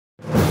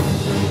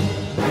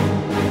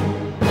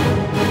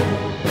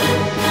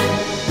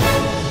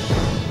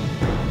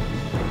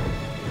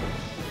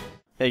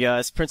Hey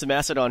guys,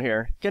 PrinceofMacedon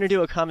here. Gonna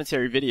do a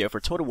commentary video for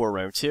Total War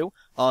Rome 2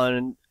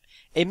 on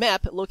a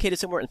map located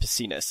somewhere in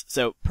Pessinus.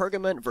 So,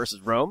 Pergamon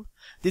versus Rome.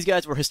 These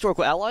guys were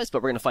historical allies,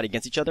 but we're gonna fight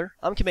against each other.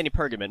 I'm commanding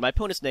Pergamon. My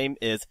opponent's name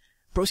is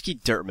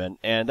Broski Derpman,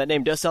 and that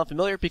name does sound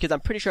familiar because I'm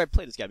pretty sure I've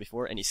played this guy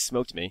before, and he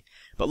smoked me.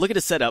 But look at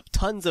his setup.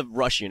 Tons of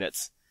rush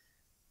units.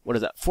 What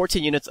is that?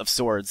 14 units of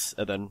swords,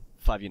 and then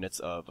 5 units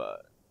of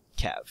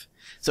cav.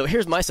 So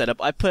here's my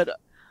setup. I put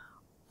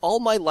all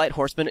my light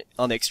horsemen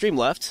on the extreme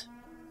left,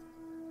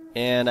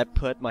 and I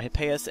put my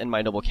Hippeus and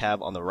my noble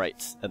cav on the right,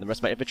 and the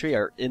rest of my infantry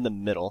are in the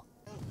middle.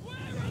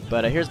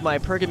 But here's my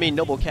Pergamon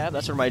noble cav.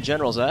 That's where my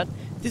general's at.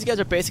 These guys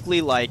are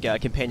basically like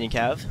companion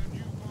cav,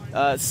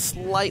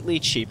 slightly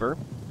cheaper.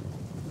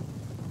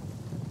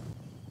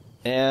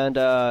 And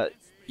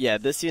yeah,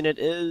 this unit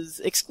is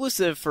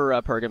exclusive for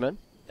Pergamon.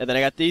 And then I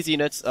got these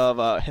units of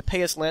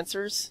Hippeus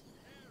lancers.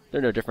 They're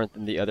no different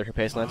than the other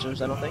Hippeus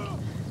lancers, I don't think.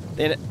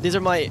 And these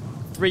are my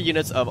 3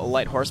 units of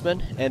light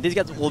horsemen, and these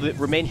guys will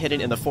remain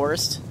hidden in the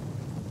forest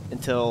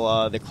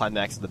until the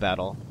climax of the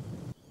battle.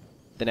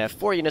 Then I have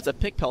 4 units of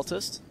pick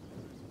peltist.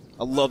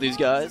 I love these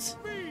guys.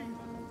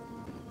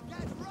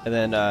 And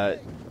then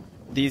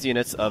these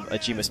units of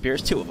Agema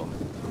spears, 2 of them.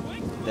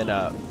 Then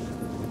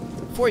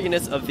 4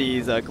 units of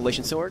these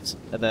Galatian swords,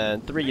 and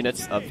then 3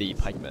 units of the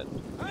pikemen.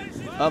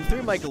 3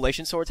 of my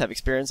Galatian swords have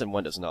experience and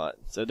 1 does not.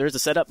 So there's the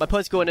setup. My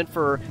opponent's going in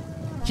for...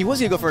 He was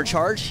going to go for a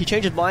charge. He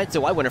changed his mind,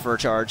 so I went in for a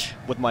charge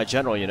with my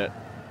general unit.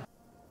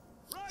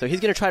 So he's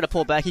going to try to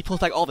pull back. He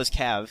pulls back all of his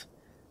cav.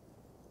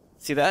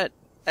 See that?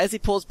 As he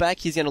pulls back,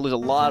 he's going to lose a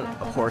lot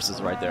of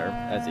horses right there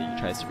as he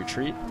tries to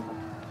retreat.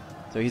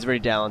 So he's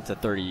already down to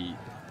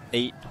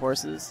 38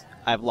 horses.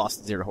 I've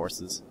lost 0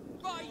 horses.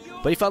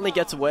 But he finally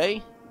gets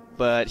away,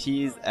 but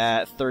he's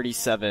at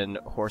 37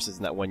 horses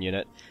in that 1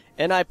 unit.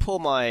 And I pull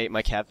my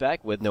cav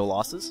back with no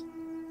losses.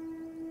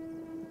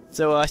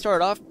 So I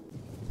started off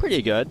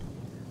pretty good.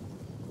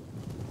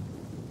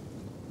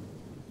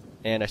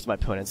 And that's my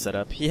opponent's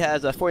setup. He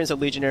has 4 units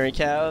of legionary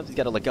cav. He's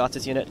got a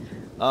legatus unit.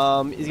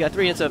 He's got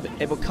 3 units of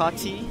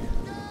evocati.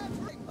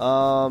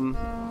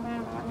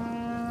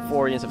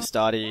 4 units of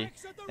stati,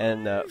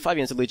 and 5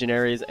 units of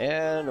legionaries,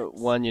 and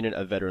 1 unit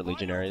of veteran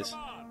legionaries.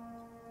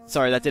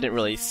 Sorry, that didn't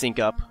really sync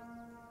up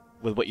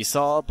with what you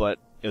saw, but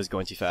it was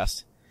going too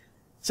fast.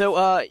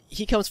 So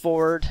he comes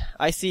forward.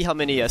 I see how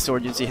many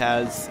sword units he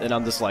has, and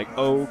I'm just like,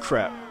 oh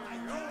crap.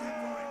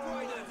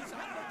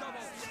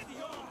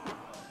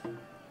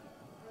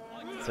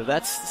 So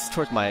that's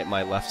towards my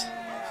left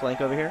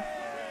flank over here.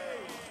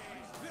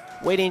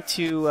 Waiting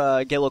to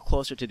get a little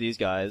closer to these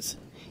guys.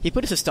 He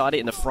put his Hastati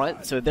in the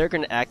front, so they're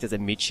going to act as a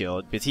meat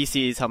shield, because he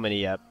sees how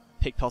many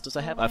pick pelters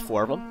I have. I have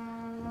 4 of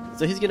them.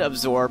 So he's going to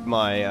absorb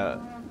my...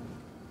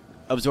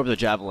 absorb the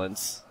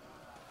javelins.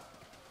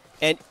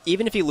 And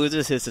even if he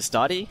loses his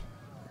Hastati,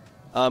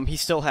 he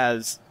still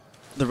has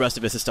the rest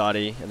of his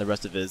Hastati and the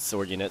rest of his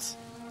sword units.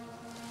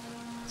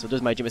 So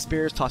there's my Agema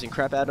spears, tossing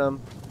crap at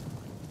him.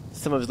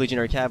 Some of his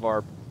legionary cav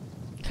are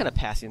kind of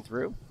passing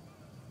through.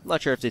 I'm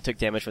not sure if they took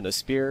damage from those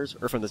spears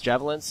or from those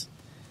javelins,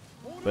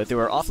 but they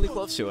were awfully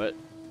close to it.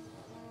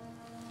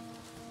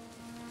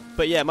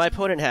 But yeah, my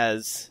opponent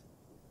has,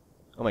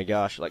 oh my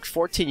gosh, like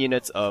 14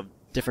 units of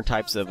different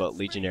types of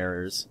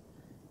legionnaires.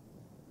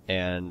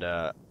 And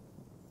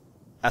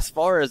as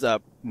far as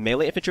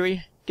melee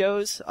infantry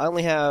goes, I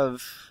only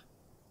have,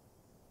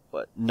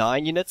 what,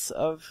 9 units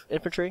of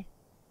infantry?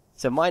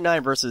 So my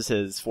 9 versus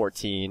his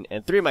 14,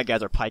 and 3 of my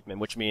guys are pikemen,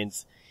 which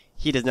means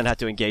he does not have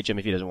to engage him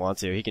if he doesn't want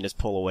to. He can just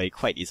pull away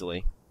quite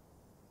easily.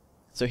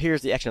 So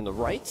here's the action on the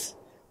right.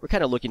 We're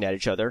kind of looking at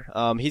each other.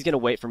 He's going to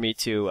wait for me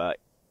to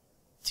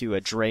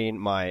drain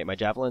my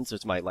javelins.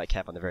 There's my light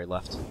cap on the very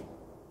left.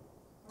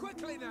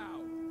 Quickly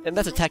now. And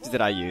that's a tactic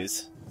that I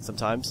use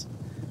sometimes.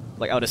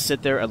 Like, I'll just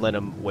sit there and let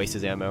him waste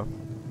his ammo.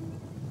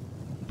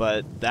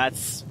 But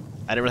that's...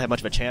 I didn't really have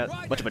much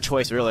of a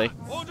choice, really.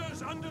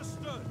 Orders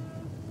understood.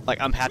 Like,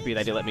 I'm happy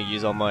that he let me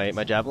use all my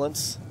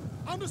javelins.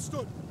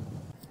 Understood.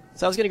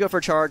 So I was going to go for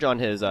a charge on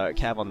his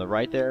cav on the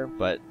right there,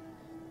 but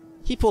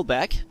he pulled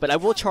back. But I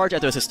will charge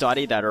at those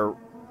Hastati that are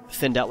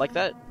thinned out like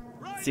that.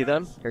 See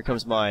them? Here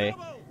comes my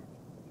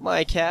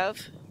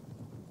cav.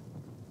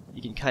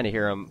 You can kind of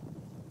hear them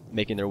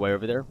making their way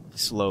over there,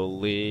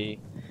 slowly.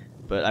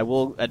 But I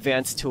will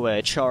advance to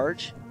a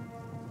charge.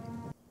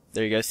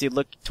 There you go. See,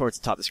 look towards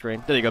the top of the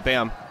screen. There you go.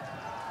 Bam.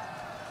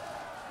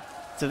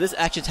 So this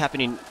action's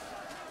happening...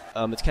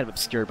 it's kind of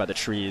obscured by the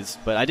trees,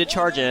 but I did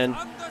charge in,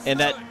 and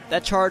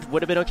that charge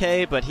would have been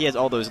okay, but he has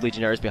all those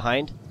legionaries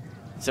behind.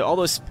 So all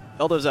those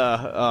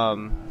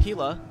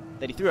Pila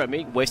that he threw at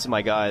me wasted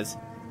my guys.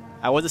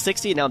 I was at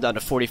 60, now I'm down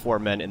to 44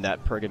 men in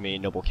that Pergamon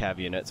noble cav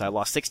unit, so I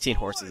lost 16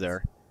 horses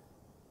there.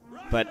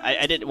 But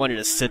I didn't want to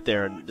just sit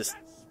there and just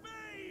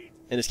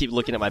keep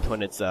looking at my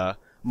opponent's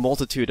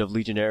multitude of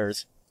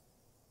legionnaires.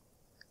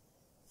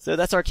 So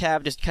that's our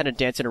cav just kind of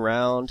dancing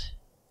around.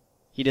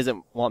 He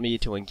doesn't want me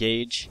to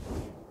engage.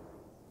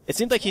 It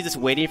seems like he's just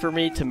waiting for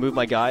me to move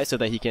my guy so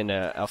that he can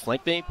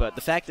outflank me, but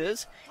the fact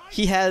is,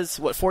 he has,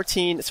 what,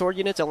 14 sword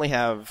units? I only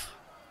have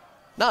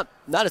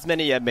not as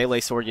many melee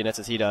sword units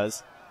as he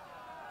does.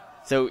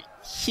 So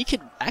he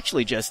could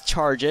actually just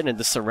charge in and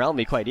just surround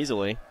me quite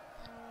easily.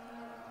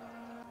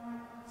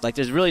 Like,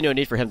 there's really no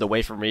need for him to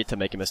wait for me to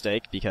make a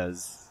mistake,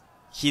 because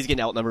he's going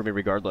to outnumber me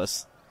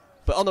regardless.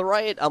 But on the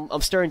right,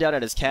 I'm staring down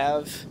at his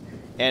cav,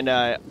 and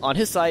on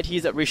his side,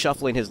 he's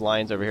reshuffling his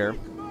lines over here.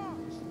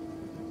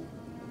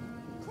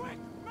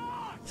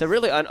 So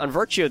really, on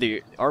virtue of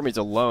the armies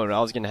alone,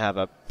 I was going to have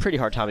a pretty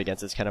hard time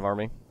against this kind of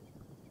army.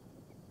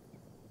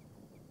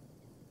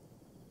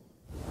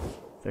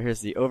 So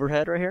here's the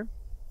overhead right here.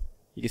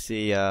 You can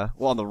see, well,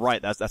 on the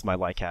right, that's my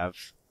light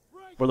cav.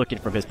 We're looking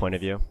from his point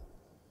of view.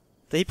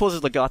 So he pulls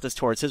his legatus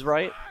towards his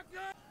right.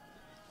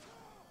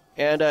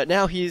 And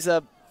now he's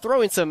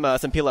throwing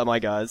some peel at my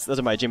guys. Those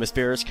are my Eumenes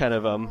spears, kind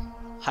of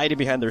hiding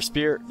behind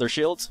their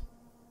shields.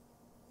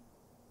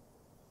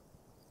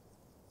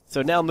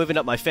 So now moving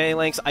up my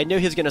phalanx. I knew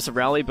he was going to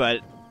surround me,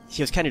 but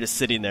he was kind of just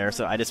sitting there,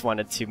 so I just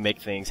wanted to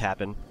make things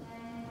happen.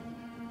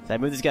 So I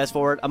move these guys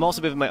forward. I'm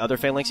also moving my other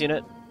phalanx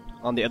unit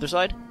on the other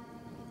side.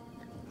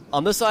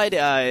 On this side,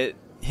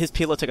 his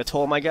Pila took a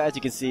toll on my guys.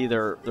 You can see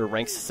their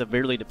ranks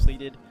severely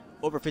depleted,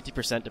 over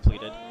 50%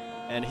 depleted.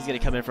 And he's going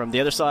to come in from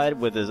the other side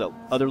with his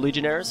other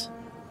legionnaires.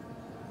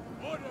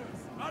 Orders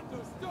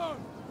understood.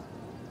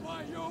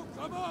 Why you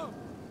come up?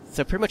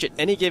 So pretty much at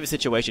any given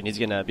situation, he's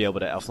going to be able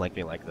to outflank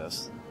me like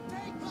this.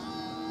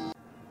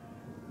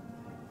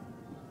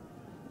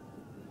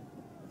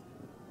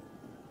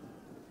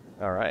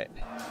 Alright.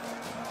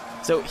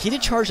 So he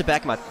did charge the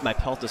back of my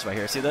peltas right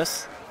here. See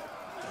this?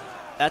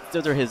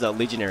 Those are his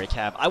legionary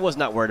cav. I was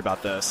not worried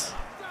about this,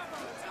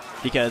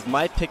 because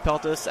my pick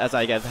peltas, as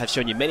I have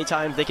shown you many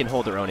times, they can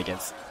hold their own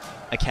against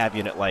a cav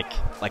unit like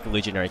the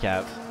legionary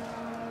cav.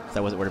 So I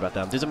wasn't worried about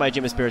them. These are my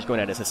Eumenes spears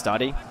going at his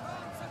hastati.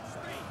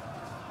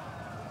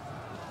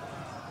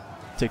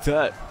 Take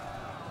that.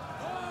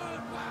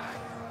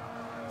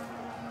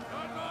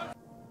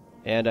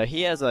 And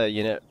he has a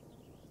unit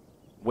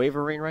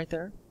wavering right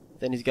there.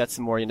 Then he's got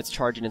some more units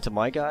charging into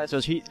my guys.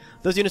 Those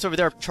units over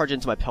there are charging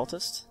into my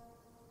peltas.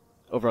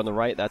 Over on the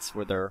right, that's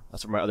where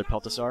my other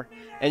peltas are.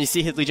 And you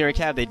see his legionary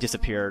cav, they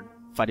disappeared,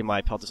 fighting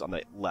my peltas on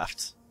the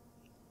left.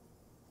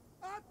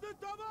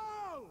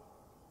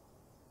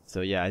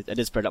 So yeah, I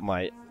did spread up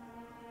my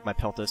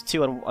peltas.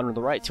 2 on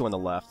the right, 2 on the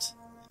left.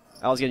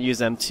 I was going to use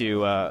them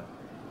to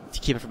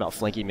keep it from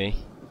outflanking me.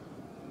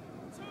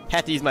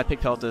 Had to use my pick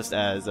peltas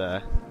as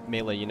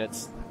melee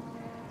units.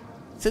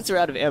 Since they're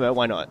out of ammo,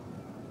 why not?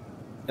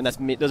 And that's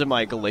me. Those are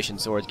my Galatian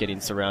swords getting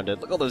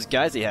surrounded. Look at all those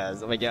guys he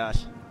has. Oh my gosh.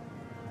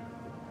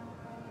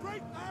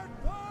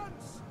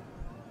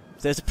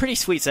 So it's a pretty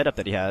sweet setup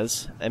that he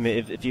has. I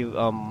mean, if you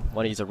want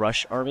to use a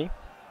rush army.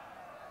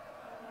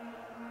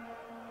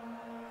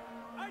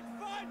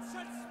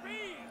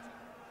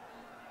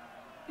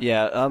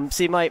 Yeah,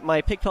 see,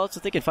 my pick pellets,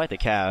 they can fight the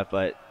cav,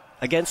 but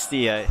against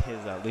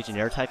his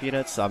legionnaire type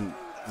units, I'm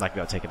not going to be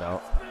able to take him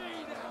out.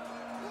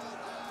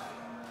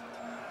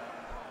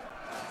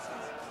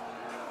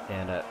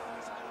 And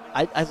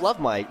I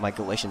love my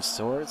Galatian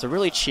swords. They're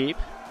really cheap,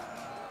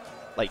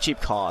 like cheap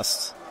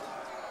cost.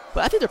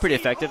 But I think they're pretty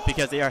effective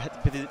because they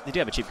do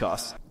have a cheap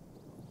cost.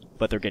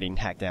 But they're getting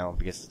hacked down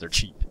because they're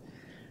cheap.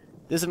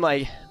 This is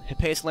my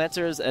Hippeus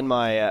Lancers and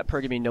my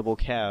Pergamon Noble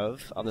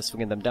Cav. I'm just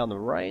swinging them down the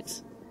right.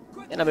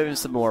 And I'm moving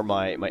some more of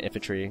my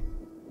infantry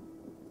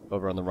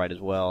over on the right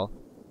as well.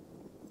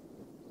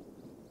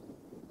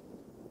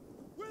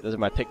 Those are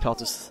my pick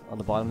peltas on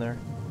the bottom there.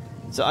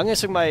 So I'm going to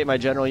swing my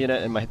general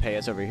unit and my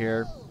Hippeus over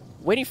here,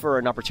 waiting for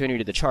an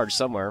opportunity to charge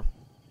somewhere.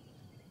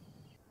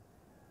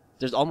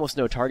 There's almost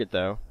no target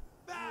though.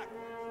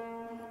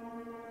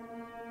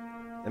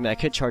 I mean, I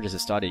could charge his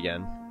hastati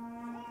again.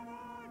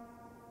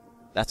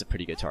 That's a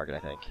pretty good target, I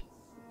think.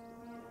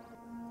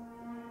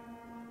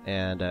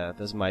 And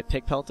those are my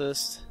pick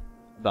peltas.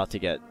 About to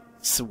get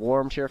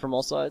swarmed here from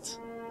all sides.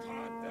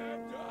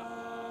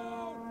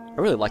 I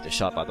really like the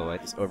shot, by the way,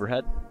 this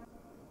overhead.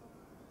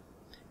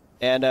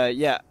 And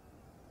yeah,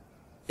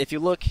 if you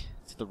look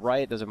to the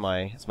right, that's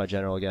my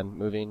general again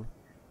moving.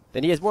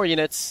 Then he has more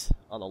units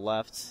on the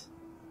left,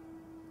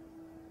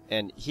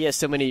 and he has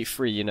so many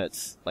free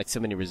units, like so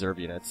many reserve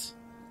units.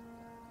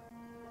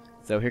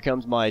 So here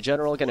comes my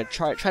general, gonna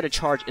try to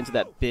charge into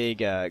that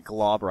big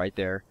glob right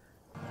there.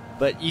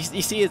 But you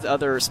see his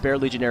other spare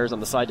legionnaires on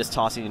the side just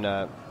tossing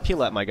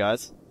peel at my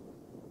guys.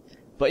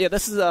 But yeah,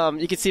 this is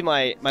you can see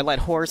my light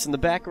horse in the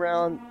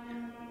background.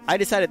 I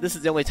decided this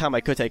is the only time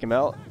I could take him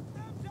out.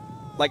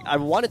 Like, I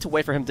wanted to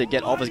wait for him to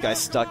get all of his guys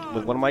stuck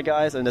with one of my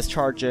guys and just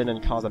charge in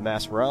and cause a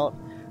mass rout.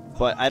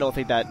 But I don't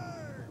think that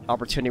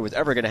opportunity was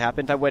ever going to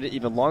happen. If I waited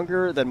even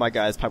longer, then my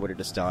guys probably would have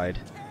just died.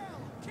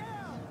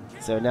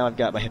 So now I've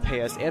got my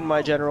Hippeus and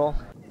my general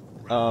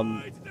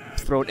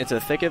thrown into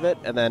the thick of it.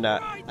 And then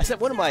I sent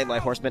one of my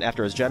light horsemen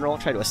after his general,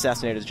 tried to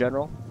assassinate his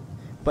general.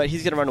 But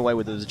he's going to run away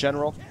with his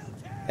general.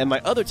 And my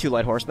other 2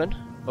 light horsemen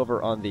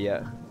over on the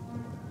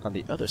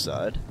other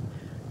side,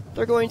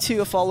 they're going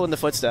to follow in the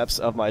footsteps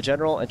of my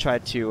general and try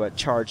to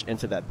charge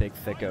into that big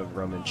thick of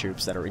Roman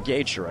troops that are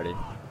engaged already.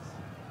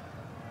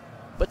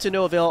 But to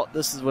no avail,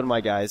 this is when my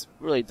guys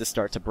really just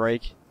start to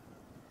break.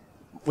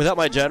 Without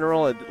my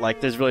general,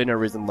 there's really no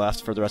reason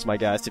left for the rest of my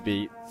guys to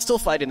be still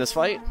fighting this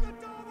fight.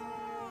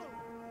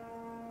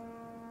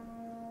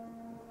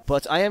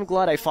 But I am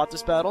glad I fought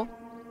this battle,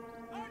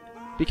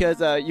 because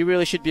you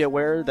really should be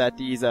aware that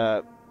these,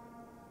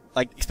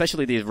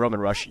 especially these Roman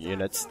rush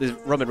units, these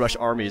Roman rush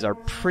armies are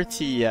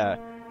pretty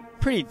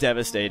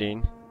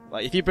devastating.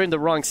 Like, if you bring the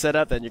wrong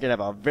setup, then you're gonna have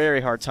a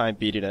very hard time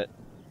beating it.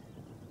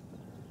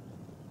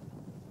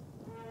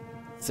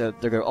 So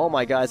they're going, oh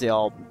my guys, they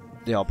all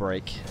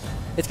break.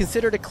 It's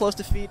considered a close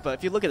defeat, but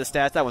if you look at the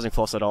stats, that wasn't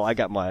close at all. I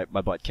got my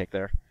butt kicked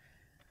there.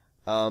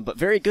 But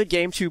very good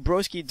game to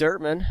Broski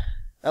Derpman.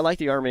 I like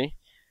the army.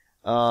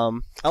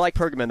 I like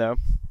Pergamon though.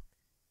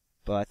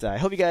 But I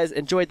hope you guys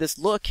enjoyed this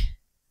look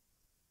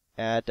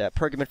at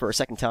Pergamon for a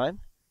second time.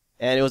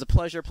 And it was a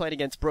pleasure playing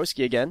against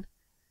Broski again.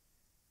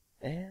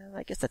 And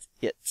I guess that's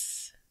it.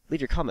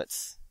 Leave your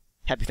comments.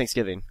 Happy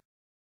Thanksgiving.